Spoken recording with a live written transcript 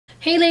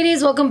Hey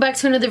ladies, welcome back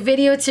to another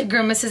video. It's your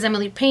girl Mrs.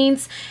 Emily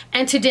Paints,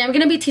 and today I'm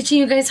going to be teaching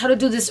you guys how to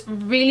do this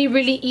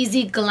really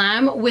easy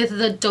glam with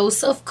the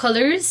Dose of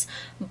Colors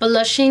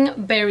Blushing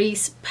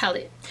Berries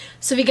palette.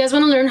 So if you guys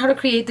want to learn how to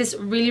create this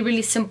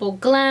really simple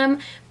glam,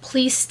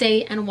 please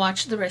stay and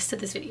watch the rest of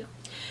this video.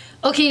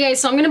 Okay guys,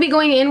 so I'm going to be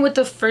going in with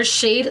the first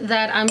shade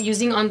that I'm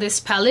using on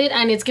this palette,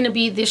 and it's going to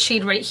be this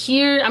shade right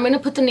here. I'm going to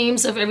put the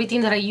names of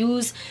everything that I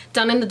use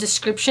down in the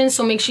description,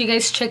 so make sure you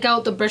guys check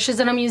out the brushes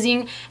that I'm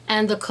using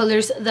and the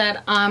colors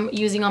that I'm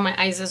using on my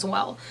eyes as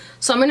well.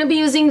 So I'm going to be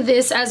using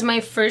this as my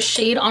first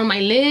shade on my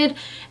lid,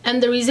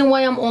 and the reason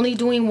why I'm only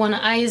doing one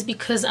eye is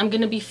because I'm going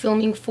to be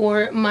filming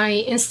for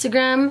my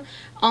Instagram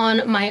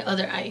on my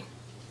other eye.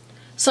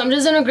 So I'm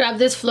just going to grab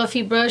this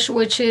fluffy brush,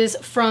 which is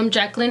from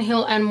Jaclyn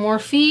and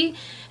Morphe,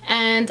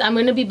 and I'm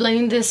going to be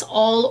blending this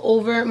all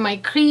over my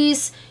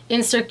crease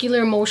in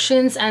circular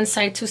motions and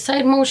side to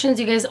side motions.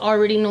 You guys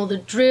already know the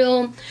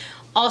drill.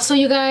 Also,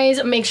 you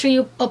guys, make sure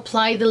you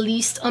apply the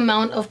least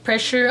amount of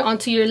pressure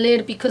onto your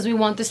lid because we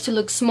want this to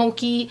look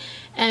smoky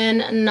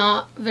and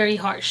not very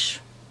harsh.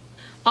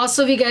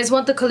 Also, if you guys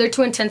want the color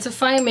to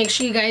intensify, make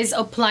sure you guys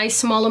apply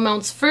small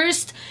amounts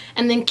first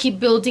and then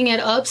keep building it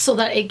up so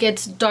that it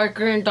gets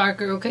darker and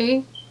darker,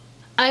 okay?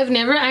 I've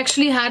never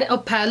actually had a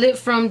palette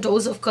from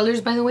Dose of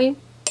Colors, by the way.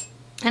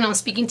 And I'm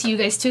speaking to you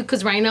guys too,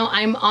 because right now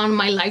I'm on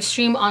my live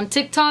stream on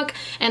TikTok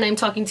and I'm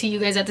talking to you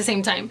guys at the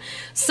same time.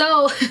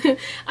 So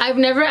I've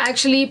never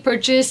actually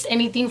purchased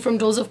anything from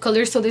Dose of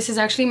Colors, so this is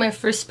actually my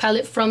first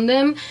palette from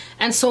them,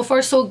 and so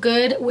far so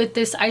good with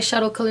this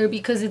eyeshadow color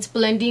because it's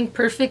blending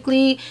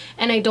perfectly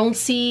and I don't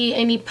see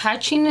any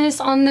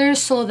patchiness on there,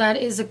 so that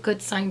is a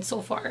good sign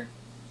so far.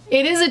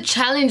 It is a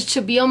challenge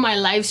to be on my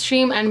live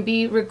stream and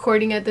be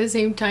recording at the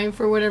same time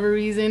for whatever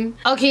reason.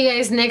 Okay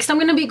guys, next I'm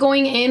going to be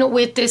going in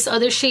with this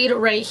other shade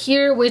right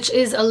here, which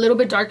is a little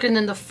bit darker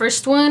than the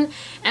first one.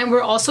 And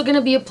we're also going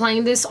to be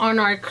applying this on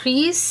our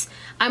crease.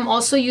 I'm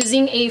also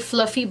using a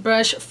fluffy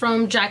brush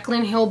from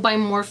Jaclyn by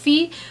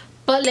Morphe.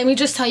 But let me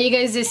just tell you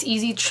guys this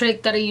easy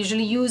trick that I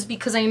usually use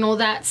because I know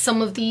that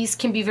some of these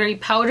can be very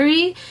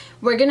powdery.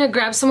 We're gonna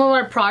grab some of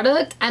our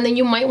product, and then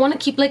you might want to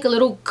keep like a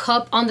little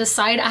cup on the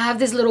side. I have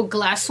this little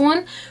glass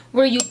one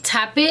where you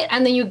tap it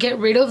and then you get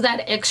rid of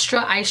that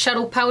extra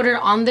eyeshadow powder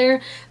on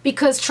there,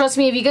 because trust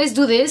me, if you guys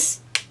do this,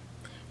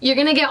 you're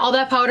gonna get all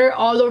that powder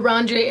all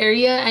around your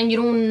area and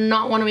you do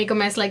not want to make a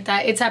mess like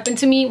that. It's happened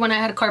to me when I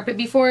had carpet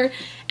before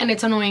and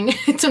it's annoying.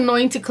 It's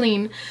annoying to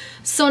clean.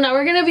 So now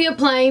we're gonna be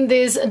applying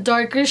this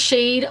darker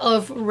shade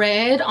of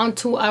red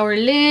onto our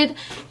lid,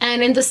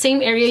 and in the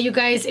same area, you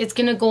guys, it's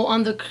gonna go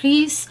on the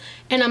crease,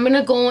 and I'm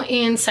gonna go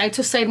in side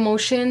to side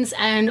motions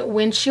and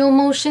windshield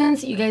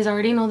motions. You guys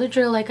already know the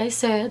drill, like I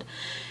said.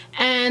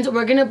 And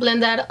we're gonna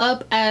blend that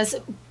up as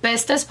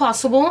best as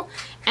possible,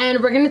 and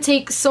we're gonna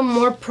take some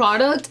more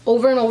product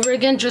over and over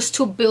again just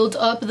to build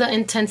up the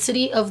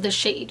intensity of the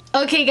shade.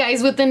 Okay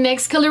guys, with the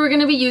next color we're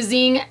gonna be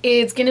using,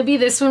 it's gonna be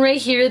this one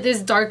right here,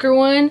 this darker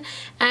one.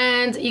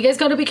 And you guys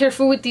gotta be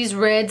careful with these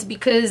reds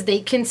because they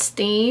can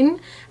stain.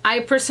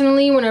 I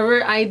personally,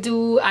 whenever I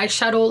do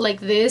eyeshadow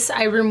like this,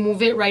 I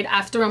remove it right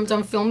after I'm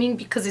done filming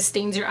because it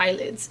stains your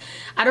eyelids.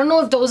 I don't know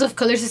if Dose of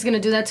Colors is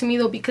gonna do that to me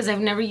though, because I've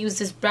never used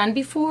this brand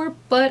before,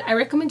 but I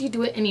recommend you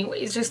do it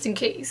anyways, just in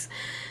case.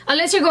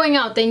 Unless you're going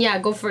out, then yeah,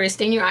 go for it,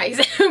 stain your eyes.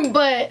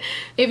 But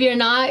if you're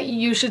not,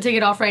 you should take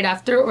it off right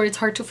after, or it's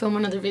hard to film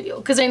another video.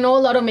 Because I know a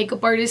lot of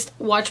makeup artists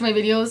watch my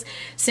videos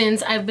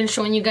since I've been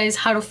showing you guys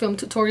how to film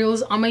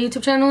tutorials on my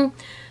YouTube channel.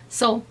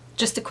 So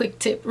just a quick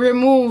tip,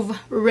 remove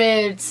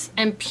reds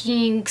and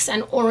pinks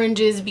and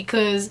oranges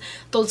because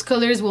those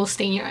colors will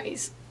stain your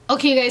eyes.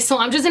 Okay guys, so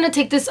I'm just gonna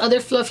take this other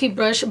fluffy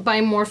brush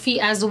by Morphe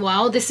as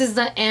well. This is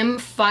the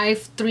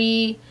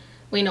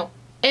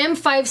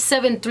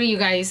M573, you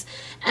guys.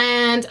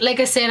 And like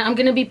I said, I'm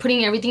gonna be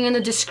putting everything in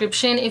the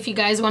description if you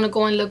guys want to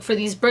go and look for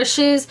these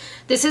brushes.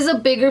 This is a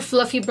bigger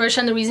fluffy brush,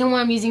 and the reason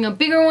why I'm using a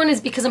bigger one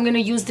is because I'm gonna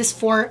use this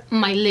for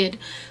my lid.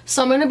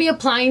 So I'm gonna be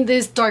applying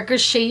this darker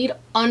shade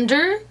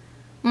under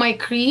my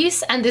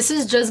crease, and this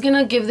is just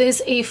gonna give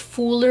this a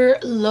fuller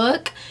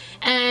look.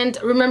 And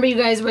remember you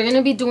guys, we're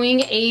gonna be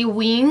doing a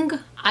wing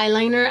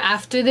eyeliner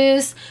after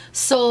this,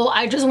 so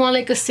I just want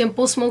like a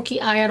simple smoky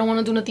eye. I don't want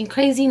to do nothing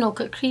crazy, no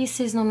cut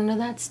creases, no none of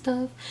that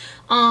stuff.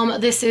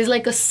 This is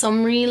like a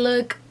summery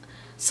look.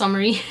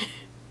 Summery.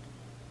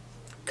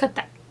 cut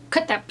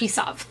that piece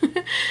off.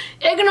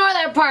 Ignore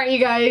that part, you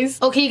guys.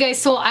 Okay, you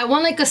guys, so I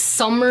want like a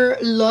summer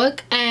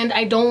look, and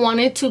I don't want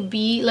it to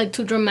be like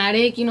too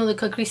dramatic, you know, the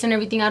cut crease and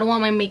everything. I don't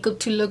want my makeup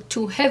to look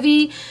too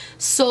heavy,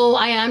 so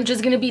I am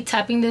just gonna be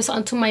tapping this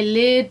onto my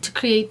lid to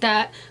create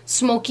that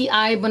smoky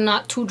eye but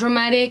not too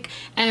dramatic.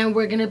 And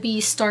we're gonna be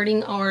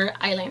starting our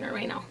eyeliner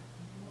right now.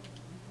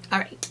 All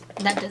right,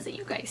 that does it,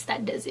 you guys,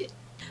 that does it.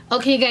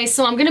 Okay guys,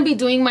 so I'm going to be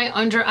doing my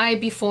under eye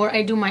before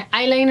I do my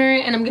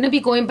eyeliner, and I'm going to be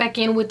going back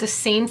in with the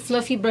same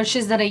fluffy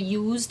brushes that I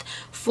used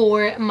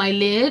for my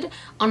lid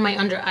on my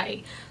under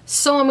eye.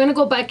 So I'm going to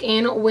go back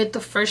in with the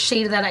first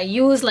shade that I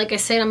used. Like I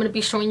said, I'm going to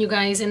be showing you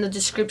guys in the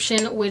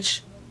description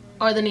which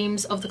are the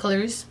names of the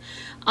colors.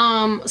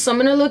 So I'm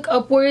gonna look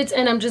upwards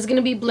and I'm just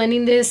gonna be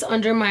blending this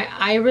under my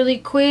eye really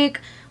quick.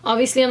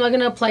 Obviously I'm not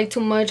gonna apply too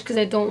much because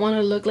I don't want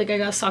to look like I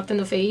got socked in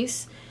the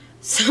face.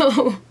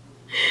 So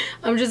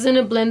I'm just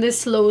gonna blend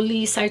this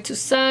slowly side to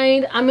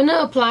side. I'm gonna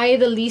apply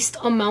the least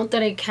amount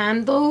that I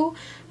can though,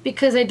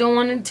 because I don't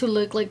want it to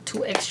look like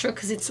too extra,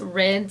 because it's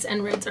reds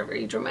and reds are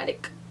very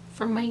dramatic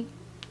for my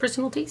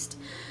personal taste.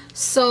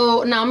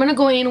 So now I'm gonna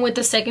go in with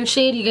the second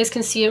shade. You guys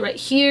can see it right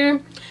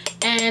here,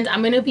 and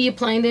I'm gonna be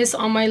applying this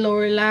on my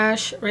lower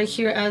lash right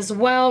here as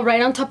well,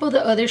 right on top of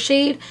the other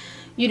shade.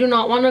 You do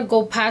not want to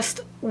go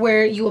past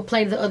where you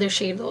applied the other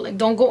shade though. Like,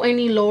 don't go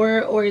any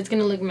lower or it's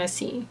gonna look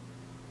messy.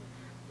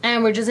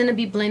 And we're just gonna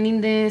be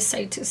blending this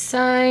side to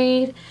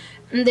side.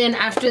 And then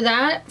after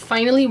that,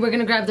 finally we're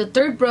gonna grab the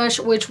third brush,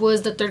 which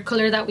was the third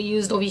color that we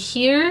used over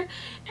here,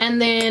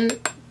 and then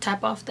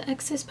tap off the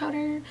excess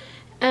powder,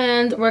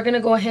 and we're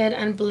gonna go ahead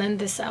and blend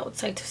this out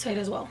side to side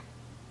as well.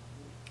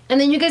 And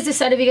then you guys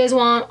decide if you guys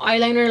want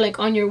eyeliner like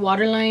on your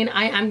waterline.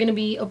 I am gonna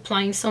be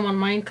applying some on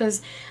mine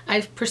because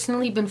I've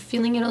personally been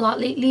feeling it a lot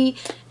lately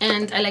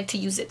and I like to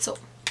use it. So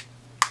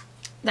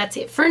that's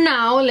it for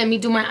now. Let me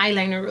do my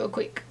eyeliner real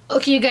quick.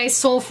 Okay, you guys,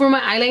 so for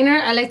my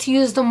eyeliner, I like to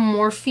use the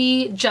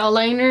Morphe gel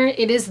liner.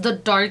 It is the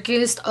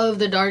darkest of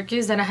the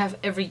darkest that I have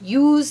ever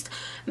used.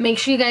 Make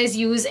sure you guys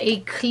use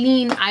a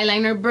clean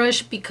eyeliner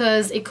brush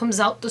because it comes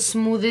out the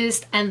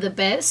smoothest and the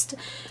best.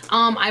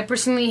 I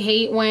personally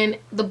hate when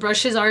the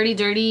brush is already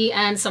dirty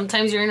and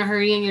sometimes you're in a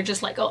hurry and you're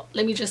just like, oh,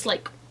 let me just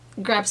like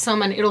grab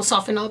some and it'll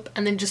soften up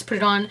and then just put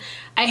it on.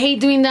 I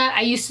hate doing that.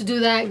 I used to do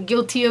that,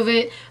 guilty of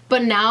it,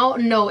 but now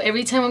no.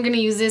 Every time I'm gonna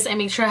use this, I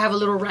make sure I have a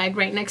little rag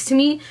right next to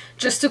me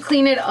just to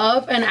clean it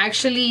up and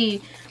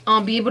actually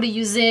be able to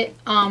use it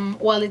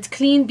while it's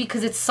clean,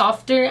 because it's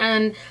softer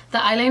and the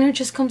eyeliner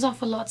just comes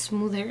off a lot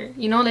smoother,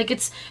 you know. Like,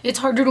 it's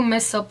harder to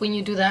mess up when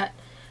you do that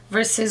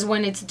versus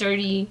when it's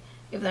dirty,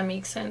 if that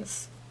makes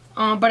sense.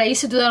 But I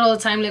used to do that all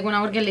the time. Like, when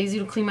I would get lazy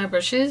to clean my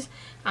brushes,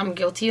 I'm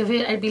guilty of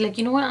it. I'd be like,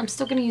 you know what, I'm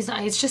still gonna use the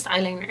eye. It's just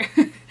eyeliner.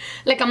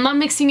 Like, I'm not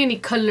mixing any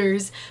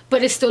colors,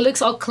 but it still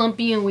looks all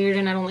clumpy and weird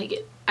and I don't like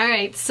it.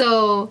 Alright,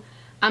 so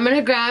I'm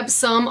gonna grab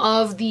some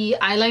of the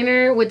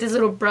eyeliner with this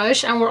little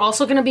brush, and we're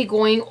also gonna be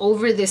going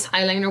over this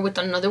eyeliner with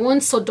another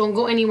one. So don't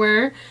go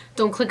anywhere,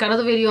 don't click out of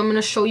the video. I'm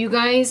gonna show you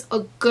guys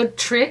a good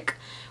trick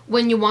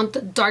when you want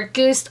the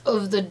darkest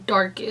of the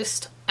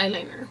darkest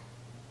eyeliner.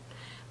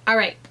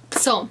 Alright,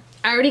 so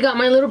I already got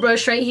my little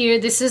brush right here.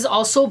 This is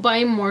also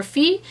by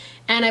Morphe,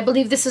 and I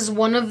believe this is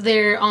one of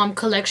their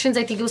collections.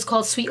 I think it was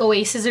called Sweet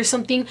Oasis or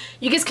something.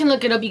 You guys can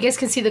look it up. You guys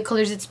can see the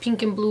colors. It's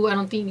pink and blue. I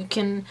don't think you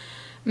can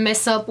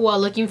mess up while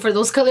looking for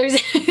those colors.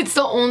 It's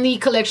the only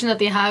collection that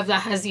they have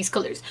that has these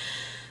colors.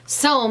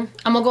 So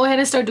I'm gonna go ahead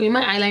and start doing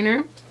my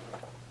eyeliner.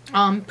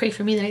 Pray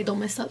for me that I don't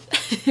mess up.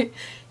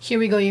 Here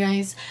we go, you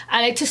guys.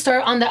 I like to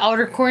start on the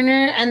outer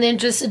corner and then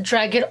just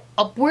drag it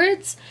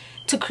upwards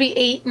to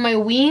create my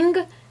wing,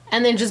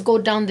 and then just go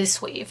down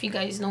this way, if you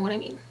guys know what I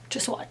mean.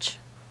 Just watch.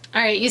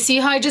 Alright, you see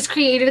how I just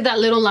created that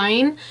little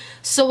line?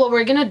 So what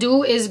we're gonna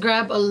do is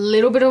grab a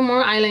little bit of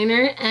more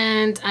eyeliner,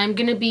 and I'm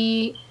gonna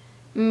be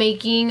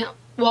making,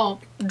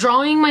 well,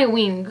 drawing my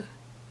wing.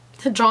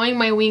 Drawing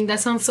my wing, that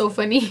sounds so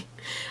funny.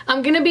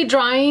 I'm gonna be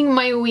drawing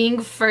my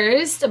wing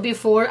first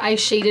before I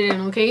shade it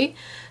in, okay?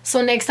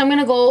 So next I'm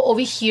gonna go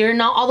over here,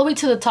 not all the way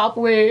to the top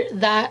where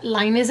that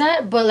line is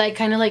at, but like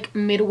kind of like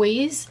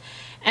midways.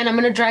 And I'm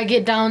gonna drag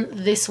it down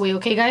this way,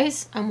 okay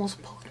guys? I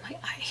almost poked my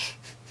eye.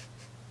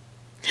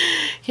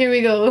 Here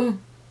we go.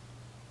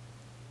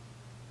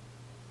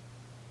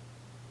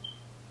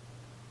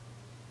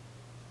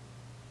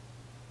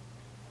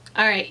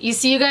 Alright, you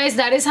see, you guys,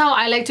 that is how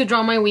I like to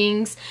draw my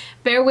wings.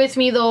 Bear with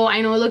me though, I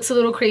know it looks a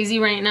little crazy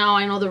right now.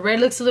 I know the red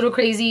looks a little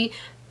crazy,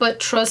 but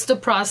trust the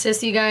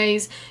process, you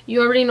guys.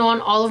 You already know on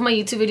all of my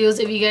YouTube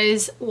videos, if you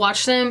guys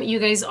watch them, you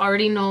guys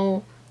already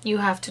know you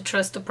have to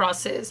trust the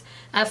process.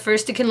 At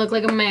first it can look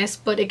like a mess,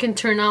 but it can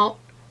turn out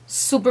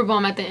super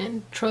bomb at the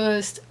end.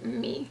 Trust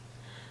me.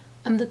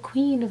 I'm the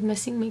queen of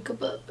messing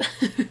makeup up.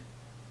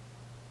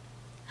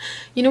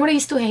 You know what I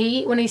used to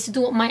hate when I used to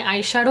do my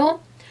eyeshadow?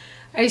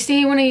 I used to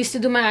hate when I used to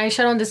do my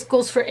eyeshadow, and this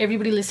goes for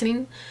everybody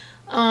listening.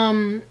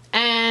 And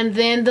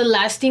then the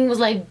last thing was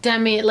like,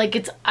 damn it, like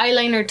it's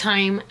eyeliner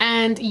time.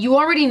 And you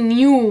already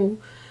knew,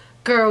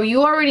 girl,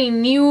 you already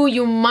knew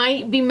you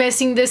might be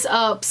messing this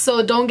up.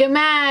 So don't get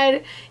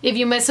mad if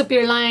you mess up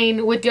your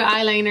line with your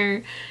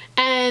eyeliner.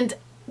 And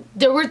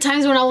there were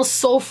times when I was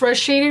so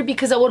frustrated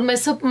because I would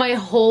mess up my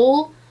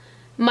whole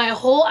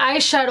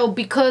eyeshadow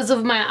because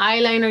of my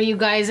eyeliner, you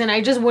guys. And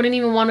I just wouldn't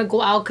even want to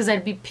go out because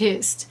I'd be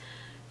pissed.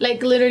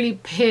 Like literally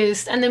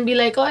pissed. And then be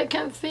like, oh, I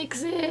can't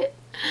fix it.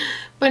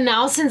 But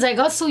now, since I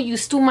got so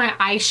used to my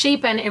eye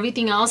shape and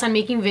everything else and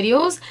making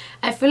videos,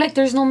 I feel like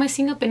there's no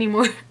messing up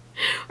anymore.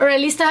 Or at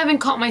least I haven't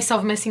caught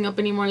myself messing up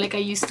anymore like I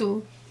used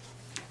to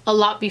a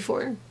lot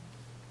before.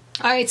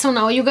 Alright, so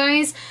now you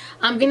guys,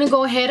 I'm gonna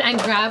go ahead and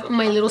grab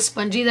my little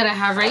spongy that I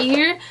have right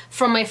here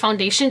from my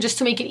foundation just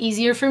to make it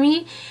easier for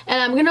me.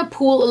 And I'm gonna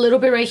pull a little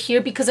bit right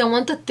here because I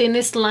want the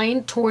thinnest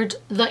line towards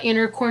the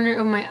inner corner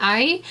of my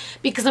eye,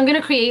 because I'm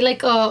gonna create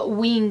like a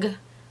wing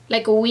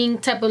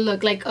type of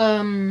look, like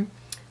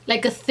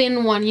a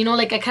thin one, you know,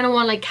 like I kind of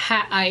want like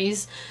hat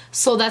eyes.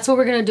 So that's what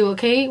we're gonna do,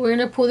 okay? We're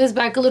gonna pull this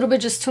back a little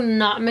bit just to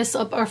not mess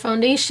up our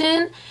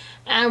foundation,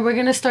 and we're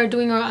gonna start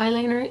doing our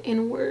eyeliner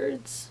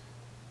inwards.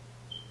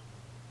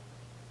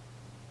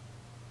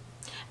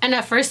 And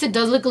at first it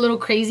does look a little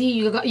crazy.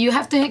 You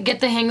have to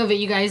get the hang of it,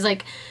 you guys.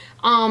 Like,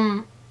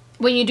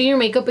 when you do your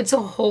makeup, it's a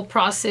whole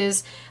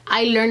process.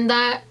 I learned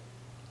that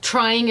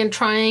trying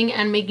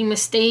and making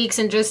mistakes,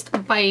 and just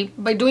by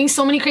doing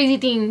so many crazy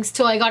things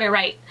till I got it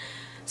right.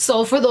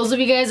 So for those of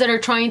you guys that are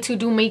trying to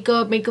do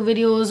makeup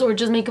videos, or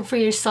just makeup for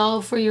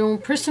yourself, for your own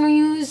personal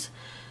use,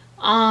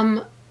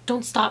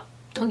 don't stop.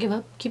 Don't give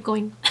up. Keep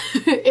going.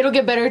 It'll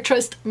get better.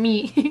 Trust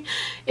me.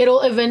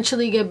 It'll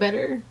eventually get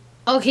better.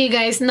 Okay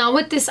guys, now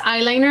with this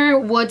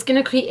eyeliner, what's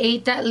gonna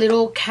create that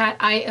little cat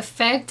eye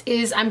effect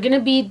is I'm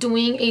gonna be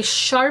doing a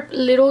sharp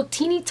little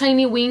teeny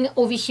tiny wing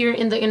over here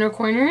in the inner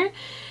corner.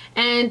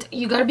 And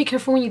you gotta be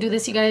careful when you do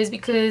this, you guys,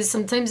 because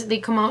sometimes they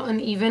come out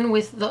uneven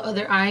with the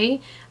other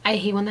eye. I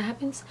hate when that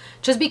happens.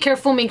 Just be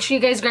careful. Make sure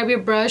you guys grab your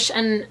brush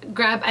and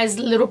grab as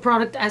little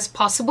product as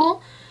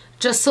possible,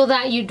 just so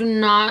that you do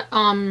not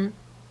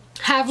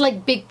have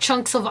like big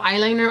chunks of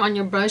eyeliner on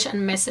your brush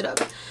and mess it up.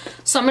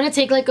 So I'm gonna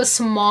take like a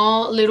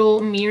small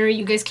little mirror.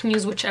 You guys can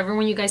use whichever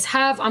one you guys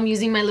have. I'm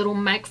using my little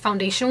MAC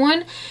foundation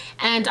one,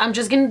 and I'm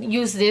just gonna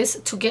use this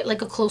to get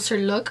like a closer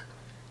look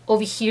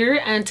over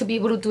here and to be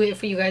able to do it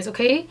for you guys,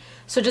 okay?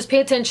 So just pay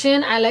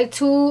attention. I like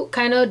to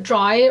kind of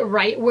draw it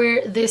right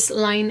where this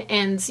line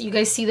ends. You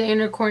guys see the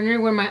inner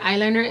corner where my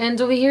eyeliner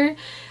ends over here?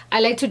 I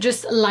like to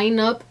just line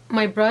up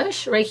my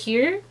brush right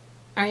here.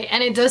 All right,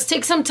 and it does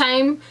take some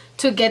time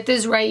to get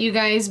this right, you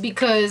guys,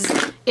 because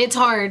it's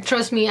hard.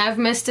 Trust me, I've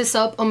messed this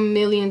up a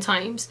million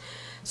times.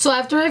 So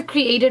after I've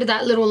created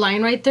that little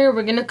line right there,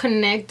 we're gonna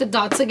connect the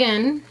dots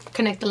again.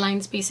 Connect the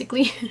lines,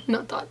 basically,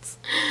 not dots.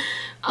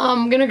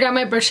 I'm gonna grab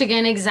my brush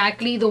again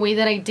exactly the way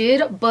that I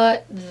did,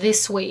 but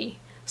this way,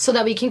 so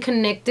that we can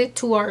connect it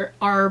to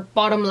our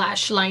bottom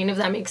lash line, if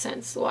that makes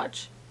sense.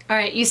 Watch. All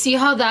right, you see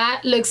how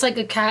that looks like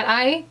a cat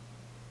eye?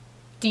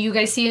 Do you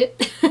guys see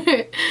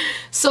it?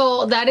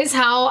 So that is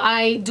how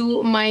I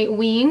do my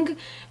wing.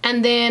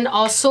 And then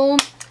also,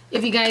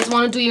 if you guys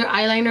want to do your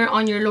eyeliner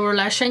on your lower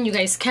lash line, you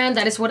guys can.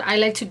 That is what I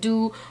like to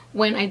do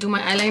when I do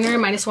my eyeliner.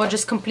 Might as well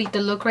just complete the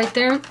look right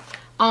there.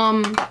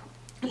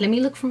 Let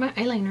me look for my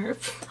eyeliner.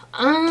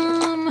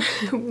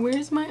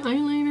 Where's my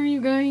eyeliner,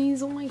 you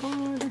guys? Oh my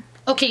god.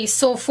 Okay,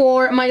 so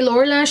for my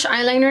lower lash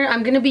eyeliner,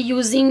 I'm gonna be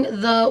using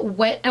the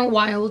Wet n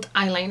Wild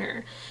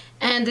eyeliner.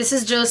 And this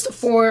is just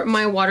for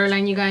my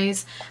waterline, you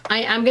guys.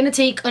 I am gonna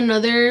take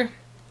another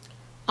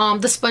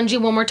the spongy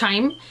one more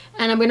time,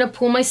 and I'm gonna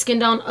pull my skin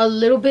down a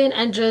little bit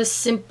and just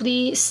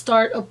simply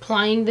start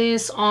applying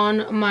this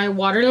on my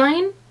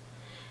waterline.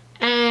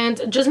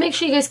 And just make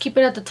sure you guys keep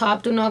it at the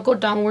top. Do not go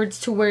downwards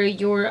to where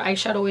your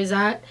eyeshadow is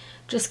at.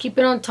 Just keep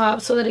it on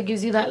top so that it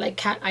gives you that like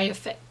cat eye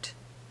effect.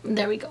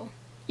 There we go.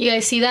 You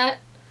guys see that?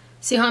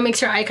 See how it makes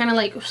your eye kind of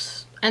like,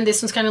 and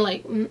this one's kind of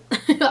like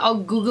all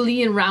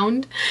googly and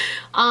round.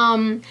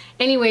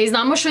 Anyways, now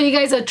I'm gonna show you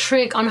guys a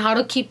trick on how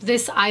to keep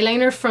this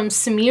eyeliner from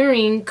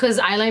smearing, because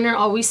eyeliner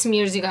always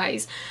smears, you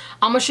guys.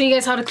 I'm gonna show you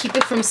guys how to keep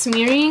it from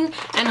smearing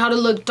and how to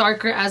look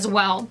darker as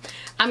well.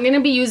 I'm gonna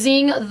be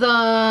using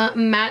the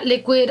matte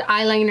liquid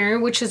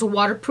eyeliner, which is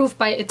waterproof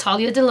by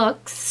Italia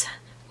Deluxe,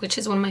 which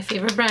is one of my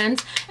favorite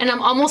brands, and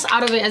I'm almost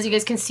out of it, as you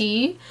guys can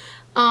see.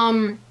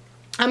 I'm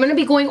gonna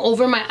be going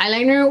over my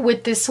eyeliner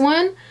with this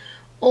one,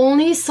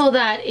 only so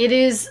that it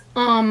is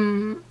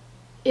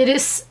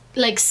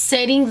like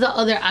setting the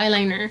other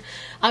eyeliner.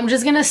 I'm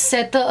just gonna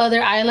set the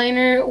other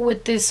eyeliner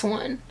with this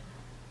one,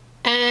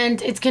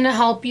 and it's gonna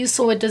help you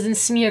so it doesn't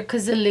smear,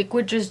 because the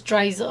liquid just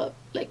dries up.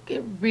 Like,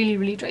 it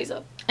really dries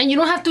up. And you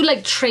don't have to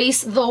like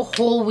trace the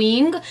whole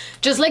wing,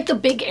 just like the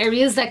big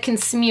areas that can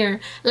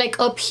smear, like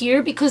up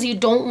here, because you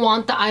don't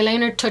want the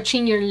eyeliner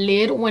touching your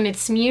lid when it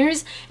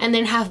smears and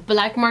then have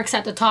black marks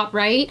at the top,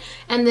 right?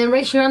 And then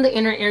right here on the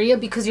inner area,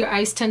 because your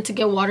eyes tend to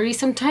get watery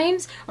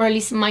sometimes, or at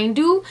least mine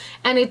do,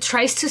 and it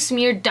tries to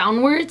smear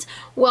downwards.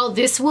 Well,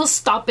 this will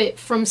stop it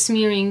from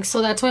smearing.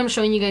 So that's why I'm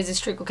showing you guys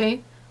this trick,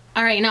 okay?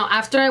 All right, now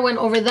after I went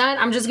over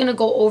that, I'm just gonna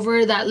go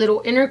over that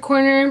little inner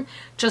corner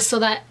just so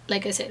that,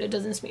 like I said, it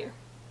doesn't smear.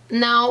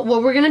 Now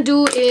what we're gonna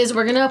do is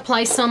we're gonna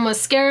apply some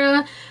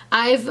mascara.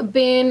 I've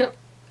been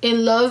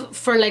in love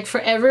for like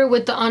forever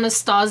with the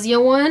Anastasia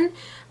one.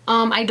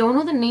 I don't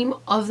know the name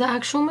of the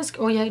actual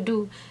mascara. Oh yeah, I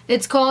do.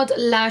 It's called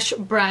Lash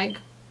Brag.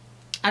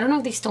 I don't know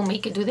if they still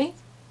make it, do they?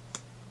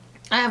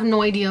 I have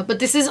no idea, but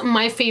this is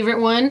my favorite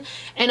one,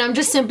 and I'm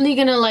just simply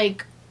gonna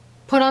like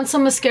put on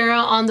some mascara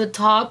on the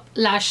top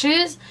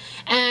lashes.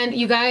 And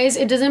you guys,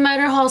 it doesn't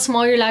matter how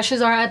small your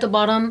lashes are at the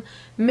bottom,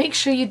 make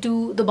sure you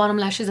do the bottom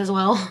lashes as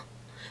well.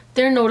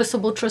 They're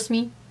noticeable, trust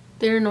me,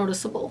 they're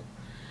noticeable.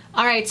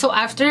 Alright, so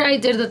after I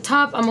did the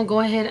top, I'm gonna go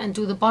ahead and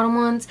do the bottom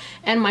ones.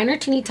 And mine are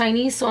teeny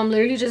tiny, so I'm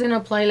literally just gonna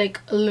apply like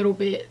a little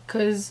bit,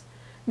 because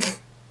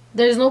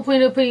there's no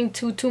point of putting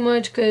too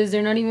much, because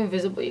they're not even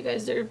visible, you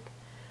guys.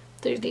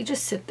 They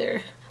just sit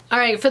there.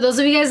 Alright, for those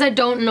of you guys that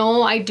don't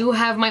know, I do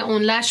have my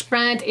own lash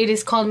brand. It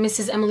is called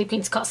Mrs. Emily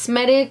Paints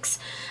Cosmetics.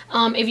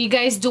 If you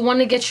guys do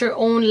want to get your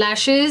own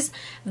lashes,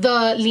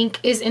 the link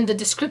is in the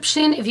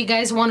description. If you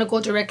guys want to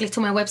go directly to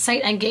my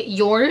website and get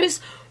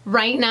yours,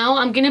 right now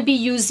I'm going to be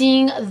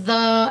using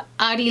the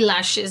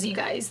Eyelashes, you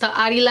guys. The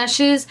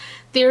Eyelashes,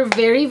 they're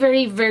very,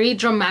 very, very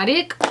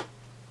dramatic.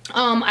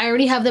 I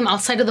already have them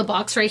outside of the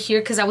box right here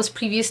because I was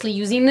previously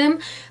using them.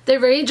 They're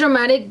very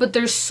dramatic, but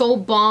they're so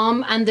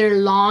bomb and they're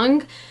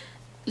long.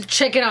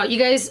 Check it out, you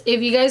guys.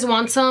 If you guys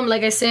want some,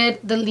 like I said,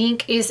 the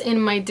link is in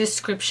my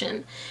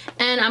description.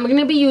 And I'm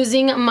gonna be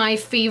using my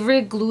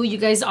favorite glue. You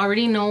guys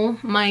already know,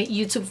 my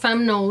YouTube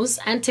fam knows,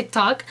 and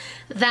TikTok,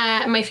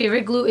 that my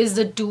favorite glue is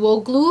the Duo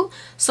glue.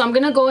 So I'm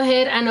gonna go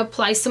ahead and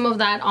apply some of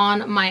that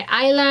on my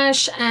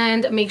eyelash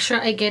and make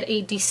sure I get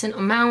a decent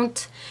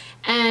amount.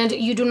 And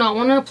you do not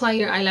want to apply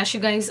your eyelash, you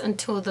guys,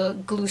 until the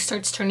glue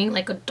starts turning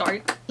like a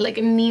dark, like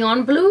a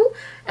neon blue.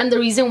 And the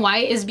reason why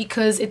is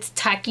because it's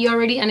tacky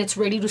already and it's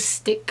ready to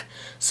stick.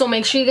 So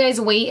make sure you guys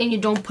wait and you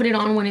don't put it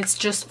on when it's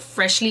just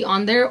freshly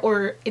on there,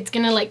 or it's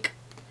gonna like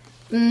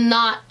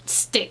not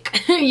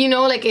stick. You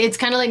know, like it's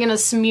kind of like gonna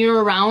smear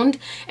around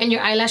and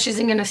your eyelash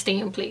isn't gonna stay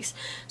in place.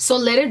 So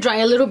let it dry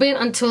a little bit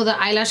until the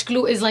eyelash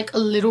glue is like a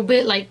little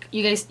bit like,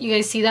 you guys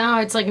see that, how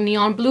it's like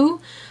neon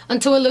blue?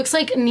 Until it looks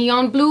like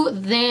neon blue,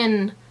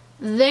 then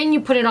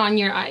you put it on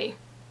your eye.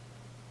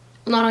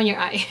 Not on your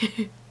eye.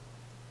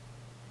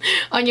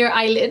 On your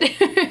eyelid.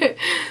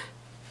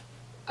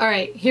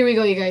 Alright, here we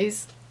go, you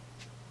guys.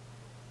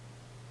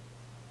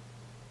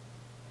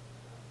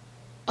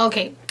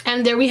 Okay,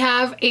 and there we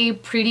have a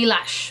pretty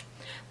lash.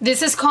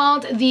 This is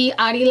called the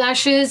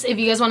Eyelashes. If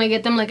you guys want to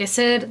get them, like I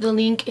said, the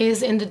link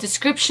is in the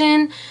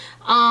description.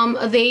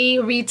 They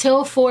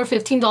retail for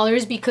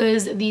 $15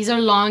 because these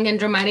are long and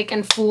dramatic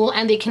and full,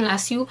 and they can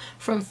last you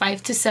from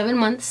 5 to 7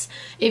 months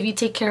if you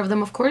take care of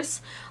them, of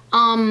course.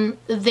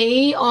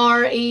 They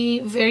are a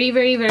very,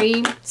 very,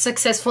 very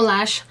successful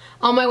lash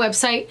on my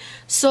website,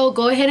 so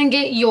go ahead and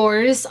get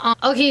yours.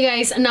 Okay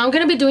guys, now I'm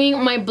gonna be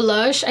doing my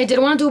blush. I did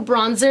want to do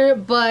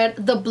bronzer,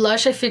 but the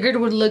blush I figured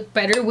would look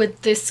better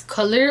with this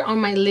color on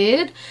my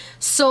lid.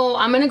 So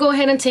I'm gonna go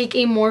ahead and take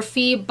a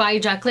Morphe by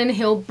Jaclyn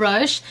Hill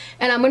brush,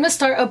 and I'm gonna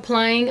start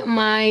applying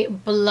my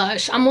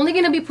blush. I'm only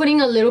gonna be putting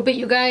a little bit,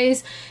 you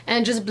guys,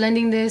 and just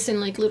blending this in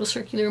like little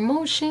circular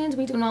motions.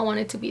 We do not want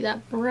it to be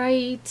that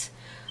bright.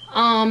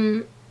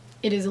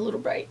 It is a little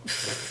bright.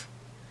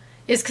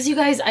 It's because, you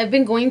guys, I've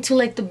been going to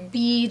like the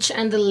beach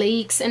and the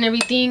lakes and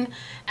everything,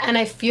 and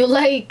I feel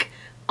like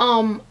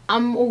I'm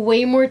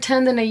way more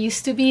tan than I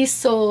used to be,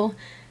 so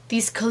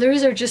these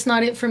colors are just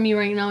not it for me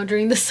right now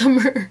during the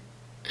summer.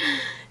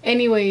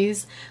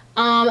 Anyways,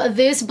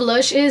 this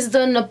blush is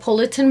the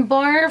Neapolitan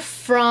Bar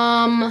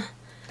from,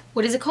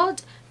 what is it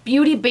called?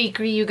 Beauty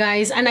Bakery, you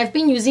guys, and I've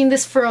been using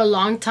this for a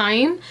long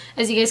time.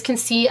 As you guys can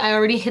see, I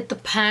already hit the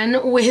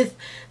pan with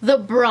the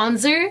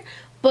bronzer,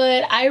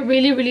 but I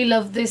really, really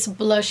love this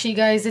blush, you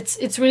guys.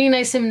 It's really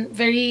nice and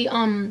very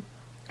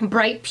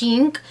bright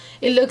pink.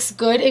 It looks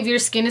good if your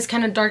skin is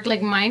kind of dark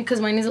like mine,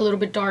 because mine is a little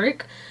bit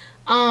dark.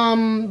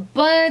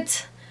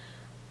 But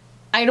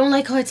I don't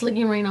like how it's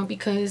looking right now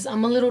because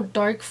I'm a little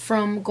dark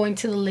from going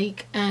to the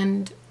lake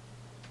and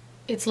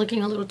it's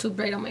looking a little too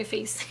bright on my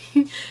face.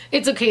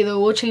 It's okay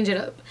though, we'll change it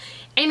up.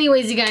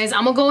 Anyways, you guys,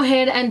 I'm gonna go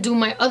ahead and do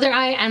my other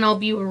eye and I'll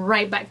be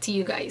right back to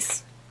you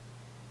guys.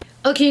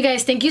 Okay, you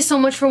guys, thank you so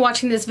much for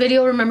watching this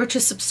video. Remember to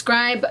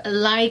subscribe,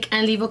 like,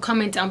 and leave a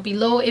comment down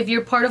below. If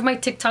you're part of my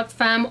TikTok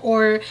fam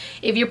or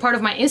if you're part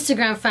of my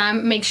Instagram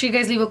fam, make sure you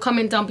guys leave a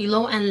comment down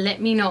below and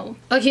let me know.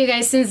 Okay,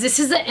 guys, since this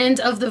is the end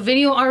of the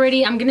video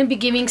already, I'm gonna be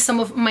giving some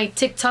of my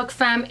TikTok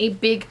fam a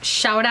big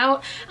shout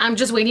out. I'm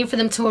just waiting for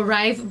them to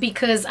arrive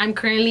because I'm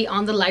currently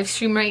on the live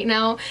stream right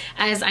now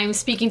as I'm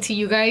speaking to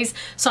you guys.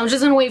 So I'm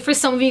just gonna wait for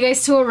some of you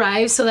guys to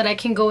arrive so that I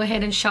can go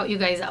ahead and shout you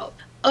guys out.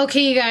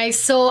 Okay, you guys,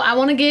 so I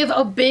want to give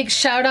a big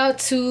shout out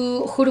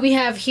to, who do we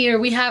have here?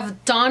 We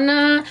have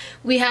Donna,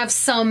 we have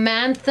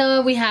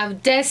Samantha, we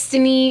have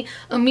Destiny,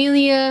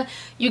 Amelia.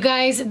 You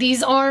guys,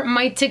 these are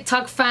my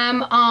TikTok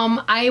fam.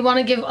 I want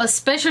to give a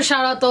special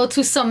shout out though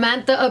to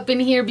Samantha up in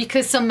here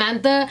because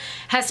Samantha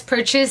has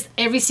purchased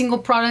every single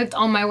product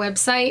on my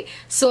website.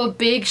 So a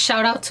big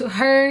shout out to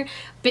her.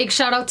 Big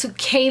shout out to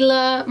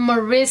Kayla,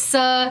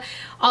 Marissa,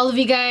 all of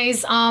you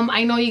guys.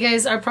 I know you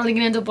guys are probably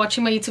gonna end up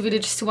watching my YouTube video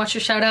just to watch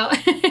your shout out.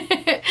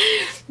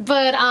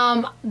 But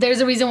there's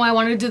a reason why I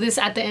wanted to do this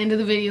at the end of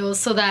the video,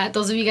 so that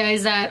those of you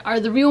guys that are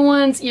the real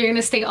ones, you're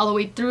gonna stay all the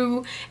way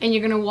through and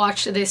you're gonna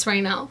watch this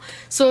right now.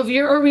 So if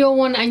you're a real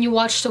one and you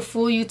watched the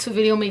full YouTube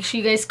video, make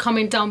sure you guys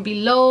comment down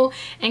below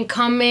and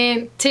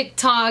comment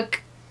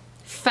TikTok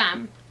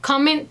fam.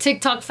 Comment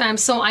TikTok fam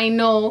so I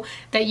know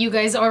that you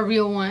guys are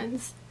real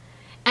ones.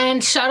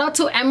 And shout out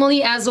to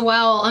Emily as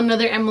well.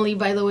 Another Emily,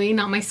 by the way,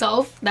 not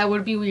myself. That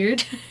would be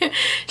weird.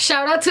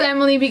 Shout out to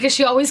Emily because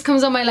she always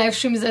comes on my live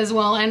streams as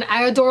well. And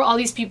I adore all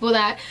these people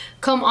that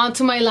come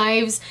onto my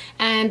lives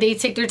and they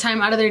take their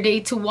time out of their day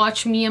to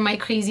watch me and my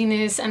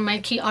craziness and my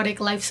chaotic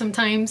life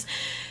sometimes.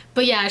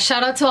 But yeah,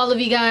 shout out to all of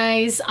you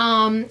guys.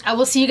 I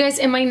will see you guys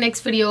in my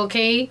next video,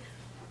 okay?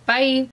 Bye.